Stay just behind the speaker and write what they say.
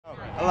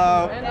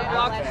Hello.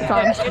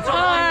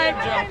 Hi.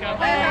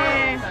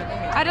 Hey.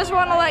 I just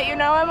want to let you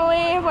know,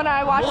 Emily, when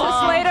I watch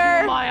this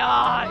later, My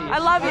eyes. I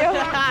love you.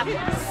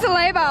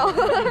 Slabo.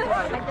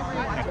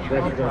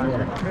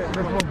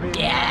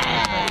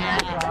 Yeah.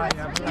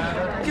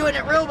 Doing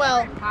it real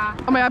well.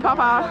 Oh my God,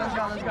 Papa.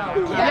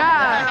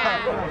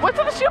 Yeah. What's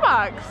in the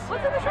shoebox?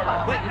 What's in the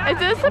shoebox?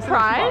 Is it a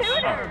surprise?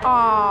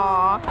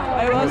 Aww.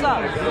 Hey, what's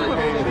up?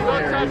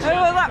 Hey,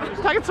 what's up?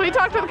 Talking sweet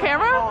talk to the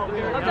camera?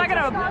 I'm talking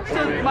to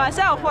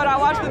myself when I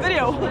watch the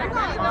video.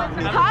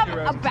 Have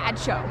a bad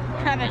show.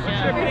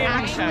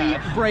 Actually,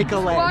 break a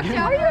leg.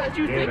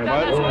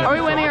 Are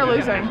we winning or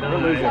losing? We're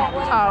losing.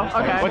 Oh,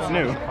 okay. What's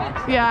new?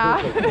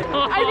 Yeah.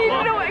 I need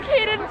you to,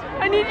 Kaden,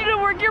 I need you to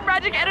work your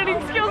magic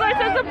editing skills. I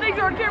said some things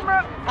on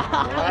camera.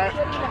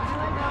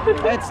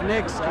 That's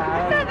Nick's.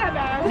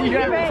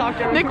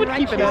 Nick would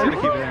keep it in.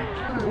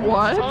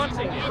 What?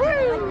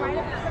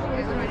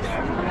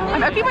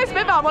 I'm emptying my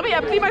spit valve. Let me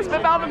empty my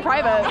spit valve in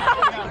private.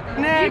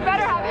 Nick. You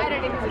better have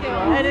editing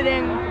skills.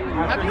 Editing.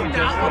 Have you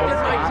not looked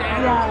at my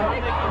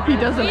channel? He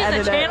doesn't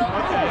edit it.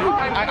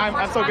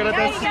 I'm so good at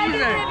this.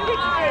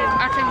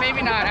 Actually,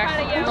 maybe not.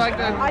 Actually, like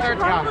the third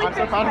time. I'm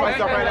so proud of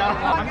myself right now.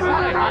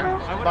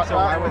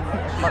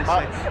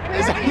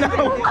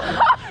 No.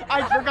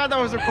 I forgot that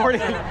was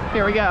recording.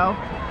 Here we go.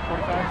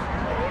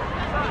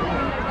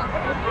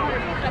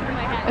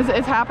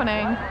 It's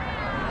happening.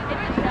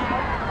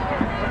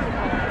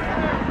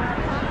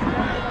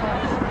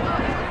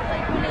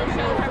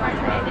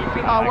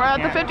 Oh, we're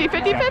at the 50,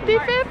 50, 50,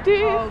 50,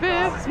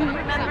 50.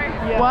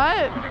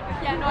 What?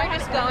 Yeah, no, we're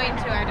just going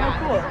to our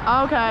dots.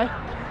 Oh, okay.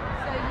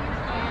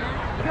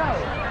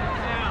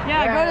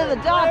 Yeah, go to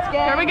the dots,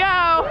 gang. Here we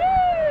go.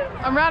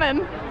 I'm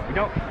running. We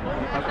don't.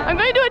 I'm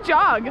going to do a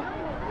jog.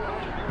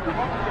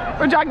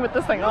 We're jogging with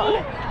this thing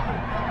on.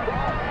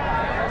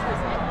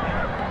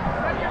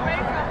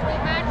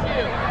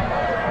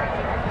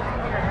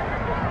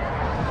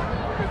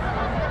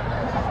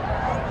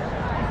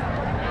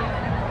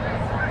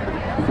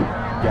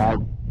 Yeah.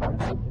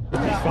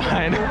 It's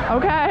fine.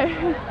 Okay.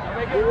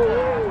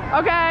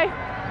 Okay.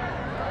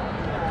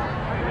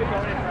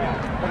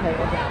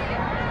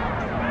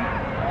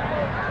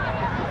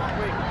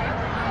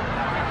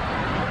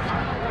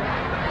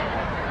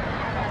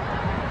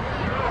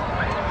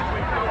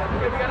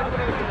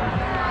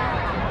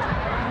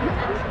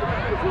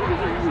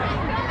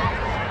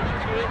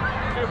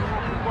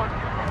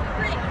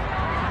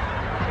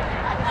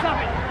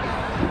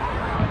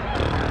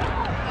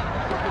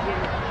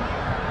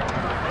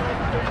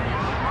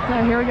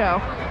 Yeah, here we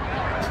go.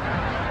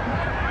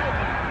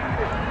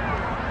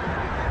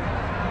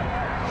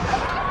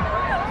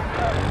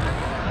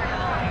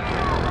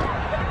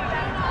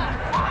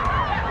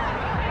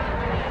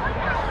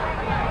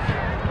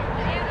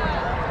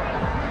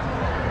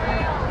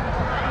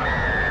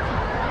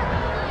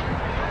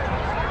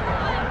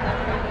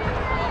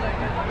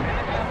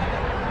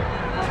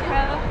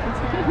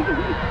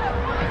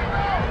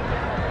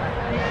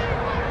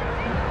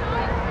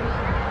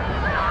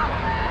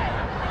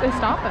 They're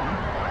stopping.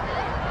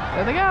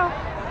 There they go.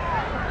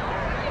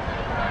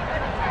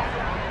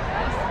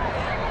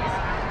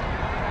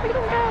 Look at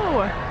them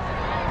go.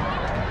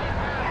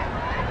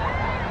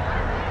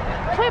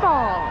 Play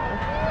ball.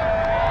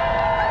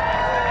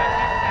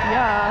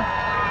 Yeah.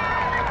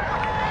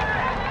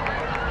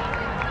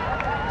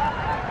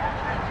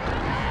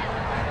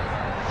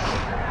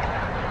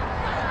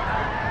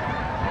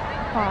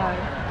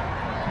 Five,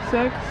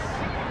 6,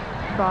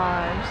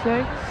 5,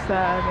 6,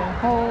 7.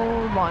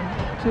 Hold. 1,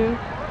 2,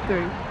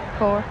 3,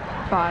 4,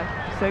 5,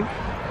 6.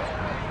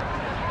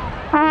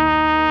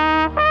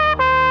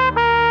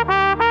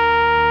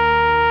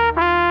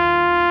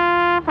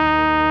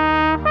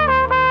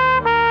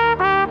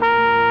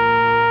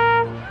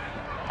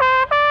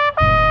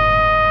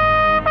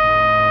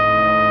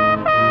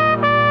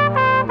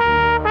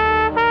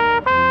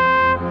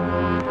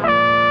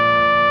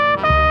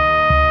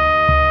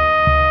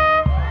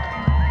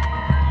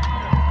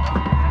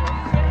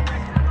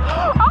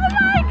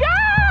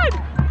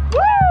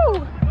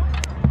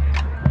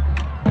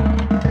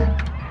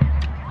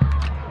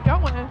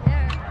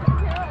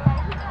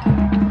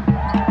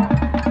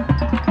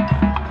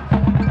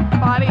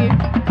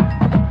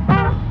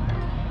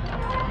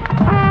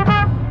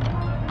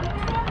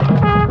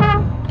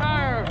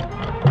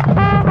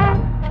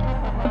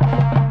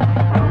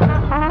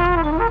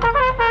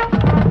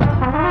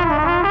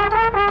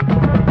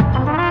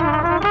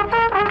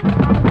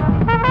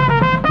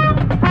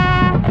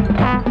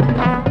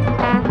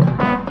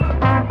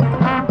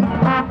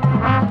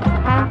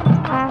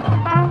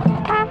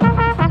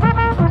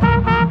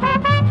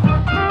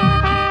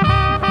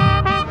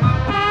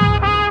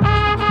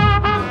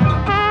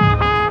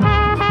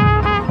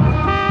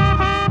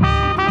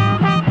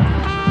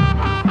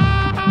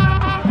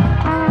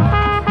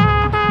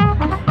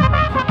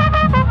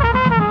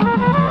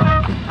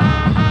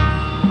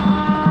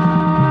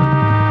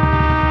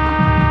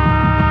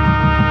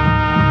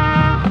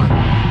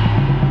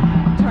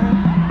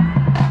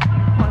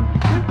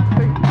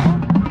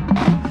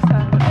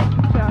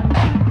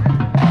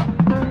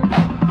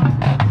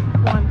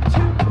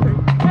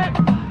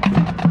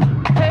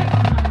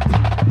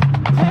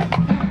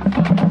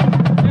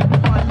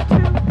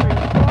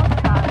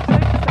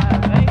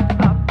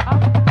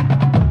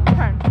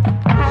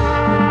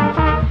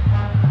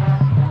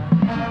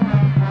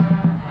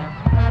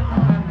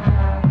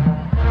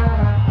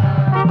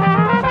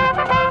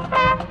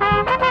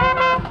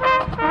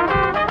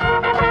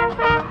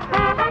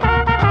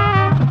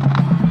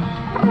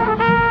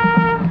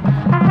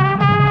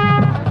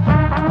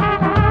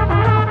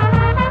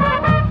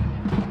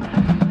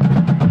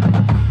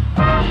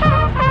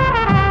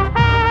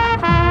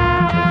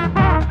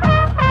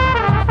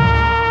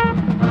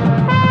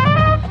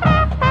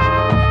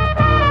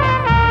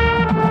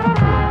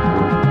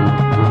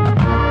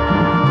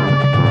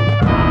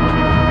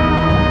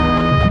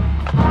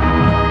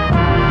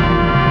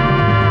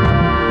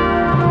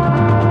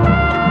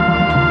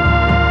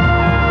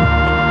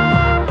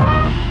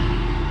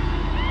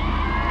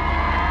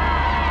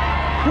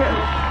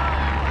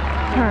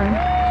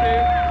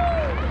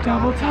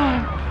 Double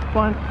time.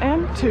 1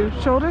 and 2.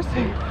 Shoulders.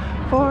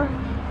 4,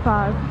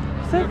 5,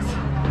 6,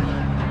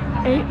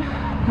 8,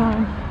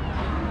 9,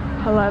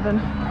 11,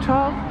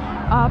 12.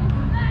 Up,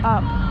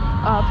 up,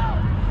 up.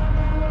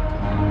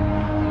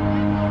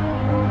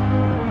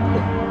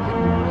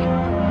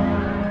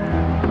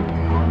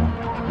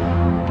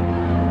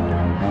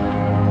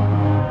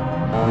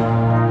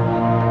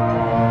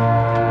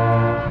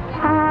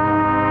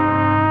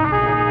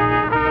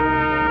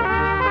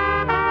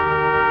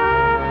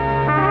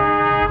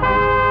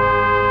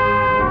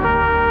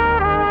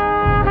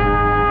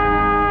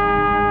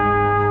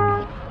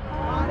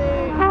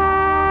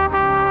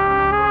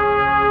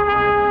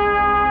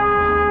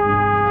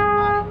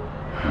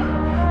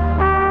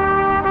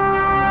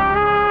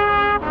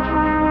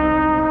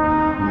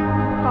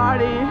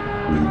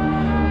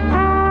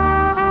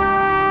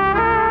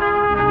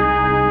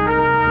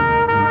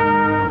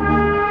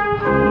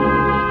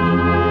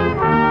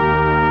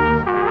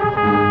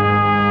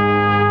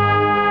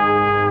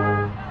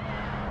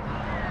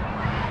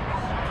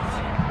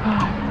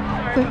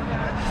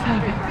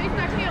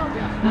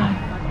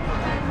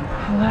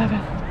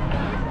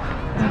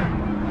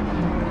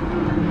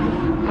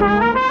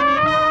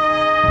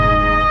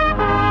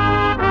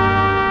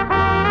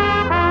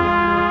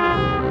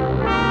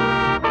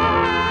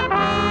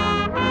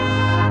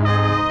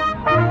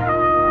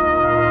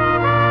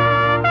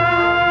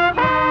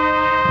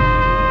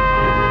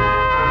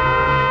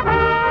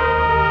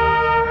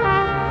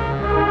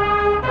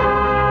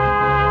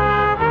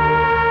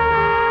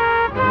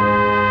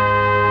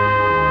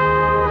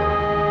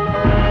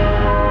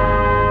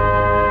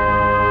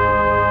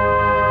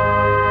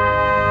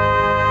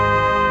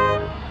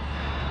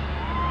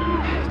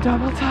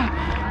 Double time.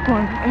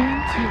 1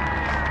 and 2,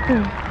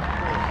 3,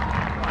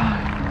 5,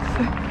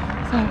 6,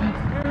 7,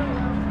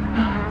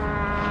 9.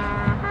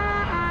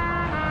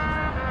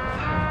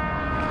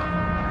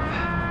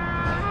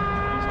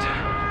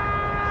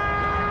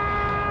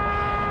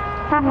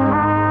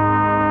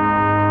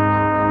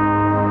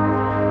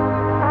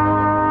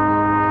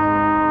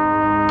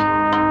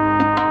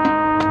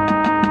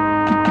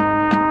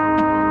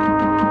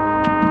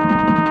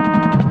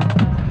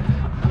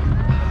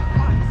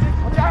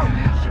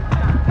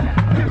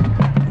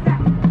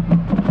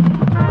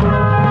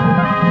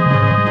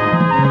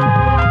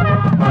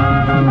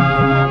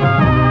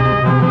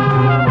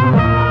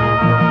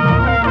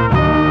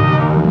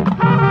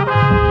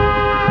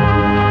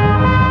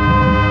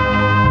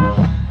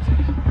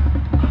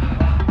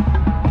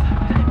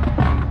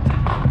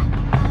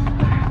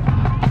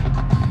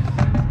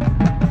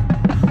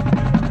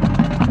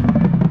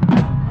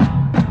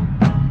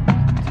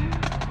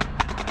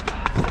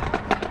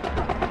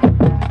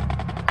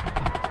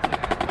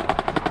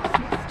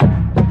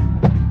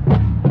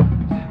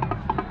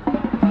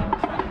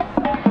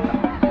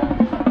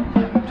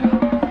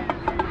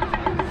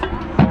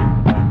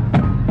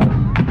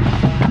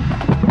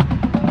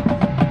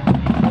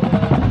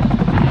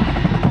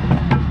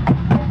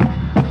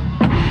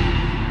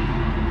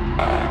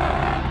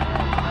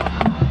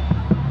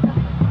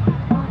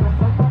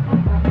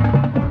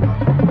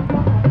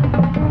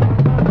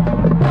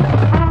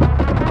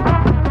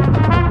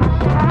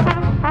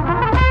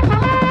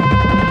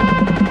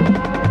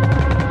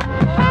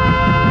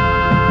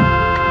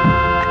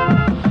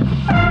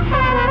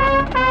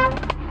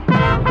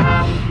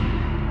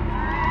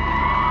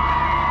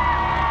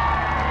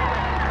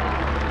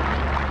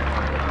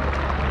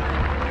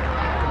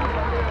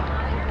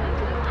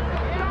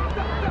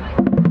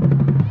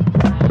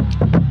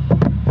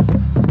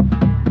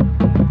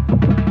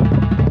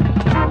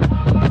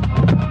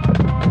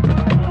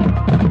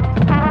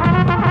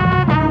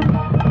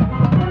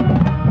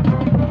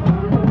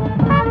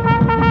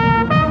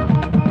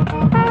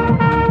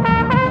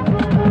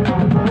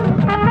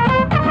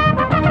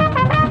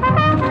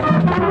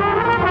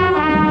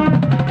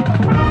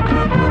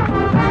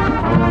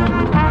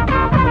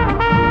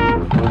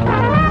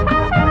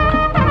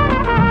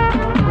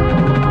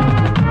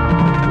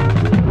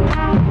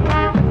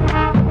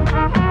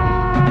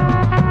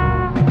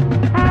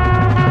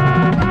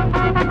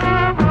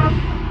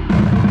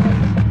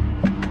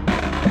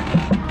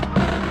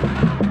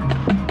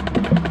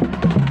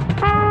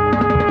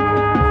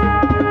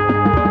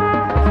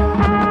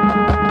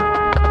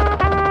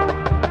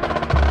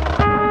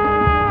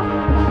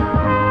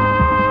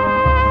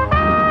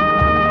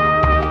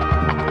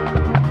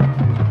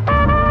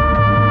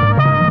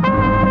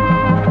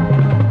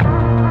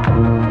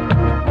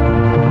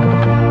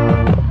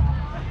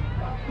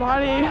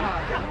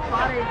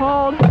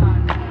 Hold.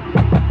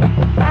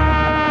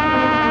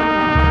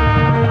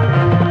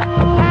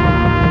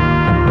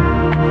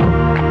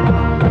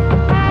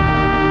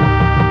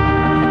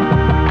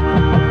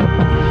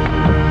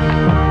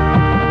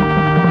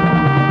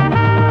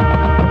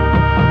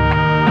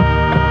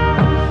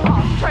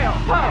 Trail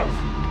pose.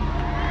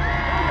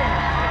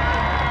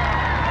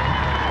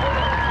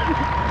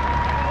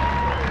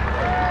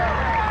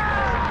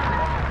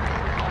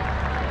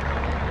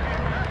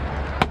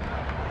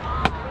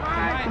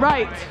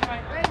 Right.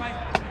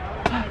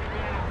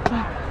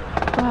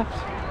 Left.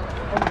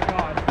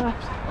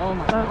 Oh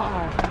my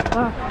God.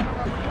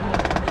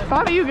 Left.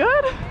 Bobby, you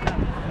good?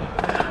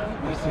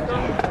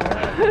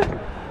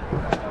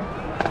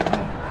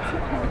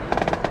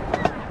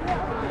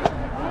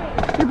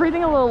 You're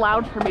breathing a little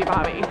loud for me,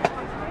 Bobby.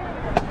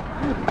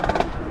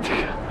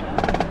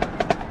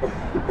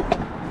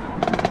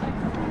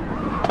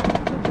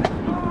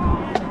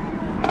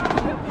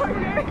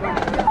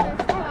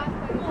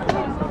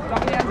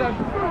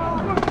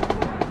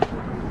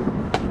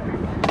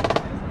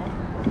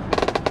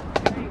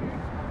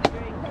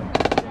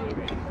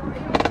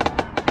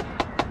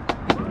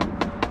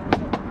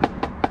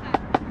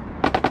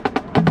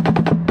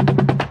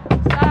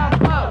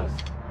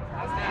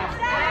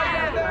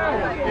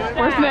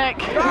 Where's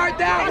Nick? Start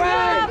that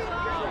way!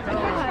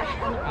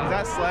 Is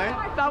that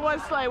Slay? That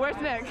was Slay. Where's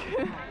Nick?